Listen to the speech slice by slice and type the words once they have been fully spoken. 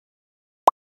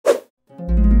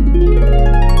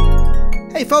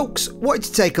Hey folks, wanted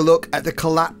to take a look at the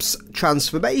collapse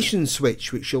transformation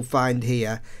switch, which you'll find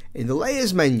here in the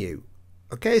layers menu.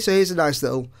 Okay, so here's a nice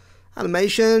little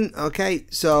animation. Okay,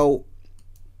 so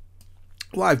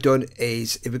what I've done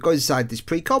is, if we go inside this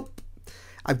pre-comp,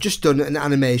 I've just done an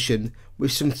animation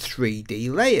with some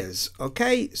 3D layers.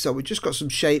 Okay, so we've just got some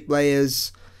shape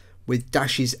layers with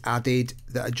dashes added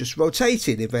that are just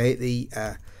rotating. If I hit the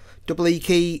double E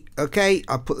key, okay,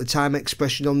 I'll put the time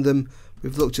expression on them.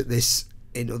 We've looked at this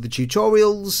in other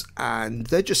tutorials and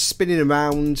they're just spinning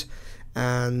around,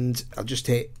 and I'll just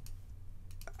hit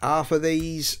half of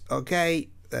these. Okay,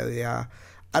 there they are,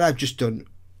 and I've just done,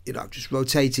 I've just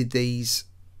rotated these.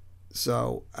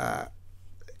 So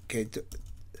okay,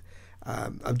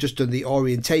 I've just done the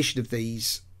orientation of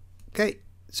these. Okay,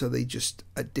 so they just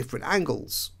at different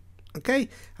angles. Okay,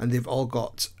 and they've all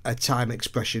got a time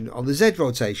expression on the Z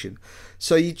rotation.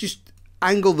 So you just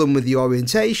angle them with the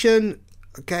orientation.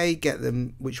 Okay, get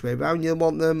them which way around you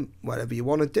want them, whatever you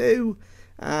want to do,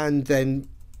 and then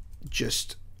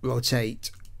just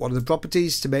rotate one of the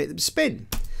properties to make them spin.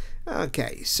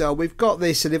 Okay, so we've got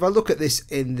this, and if I look at this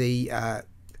in the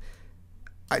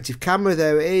active camera,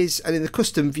 there it is, and in the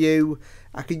custom view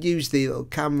I can use the little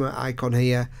camera icon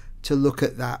here to look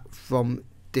at that from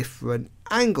different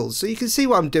angles. So you can see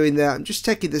what I'm doing there. I'm just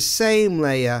taking the same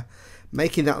layer,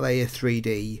 making that layer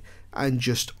 3D, and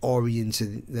just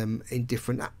orienting them in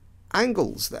different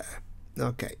angles there.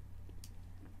 Okay,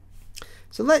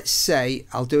 so let's say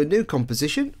I'll do a new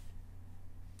composition.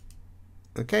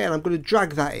 Okay, and I'm going to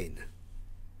drag that in.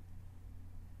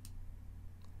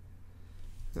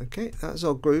 Okay, that's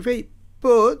all groovy,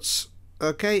 but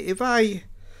okay, if I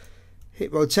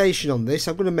hit rotation on this,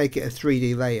 I'm going to make it a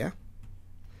 3D layer,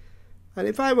 and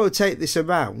if I rotate this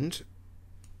around,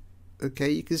 okay,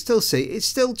 you can still see it's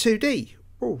still 2D.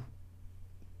 Oh,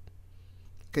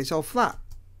 okay, it's all flat,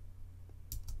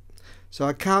 so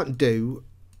I can't do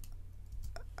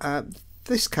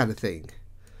this kind of thing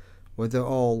where they're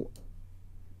all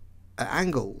at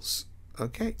angles.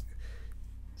 Okay,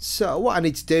 so what I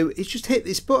need to do is just hit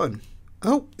this button.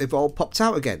 Oh, they've all popped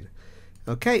out again.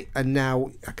 Okay, and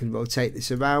now I can rotate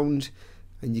this around,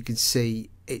 and you can see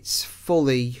it's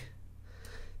fully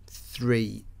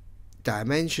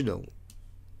 3-dimensional.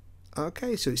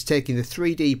 Okay, so it's taking the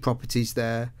 3D properties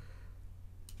there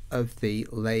of the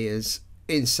layers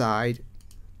inside.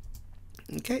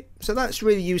 Okay, so that's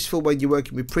really useful when you're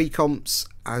working with pre-comps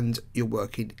and you're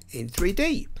working in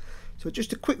 3D. So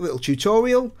just a quick little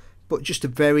tutorial, but just a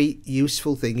very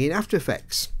useful thing in After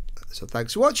Effects. So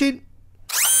thanks for watching.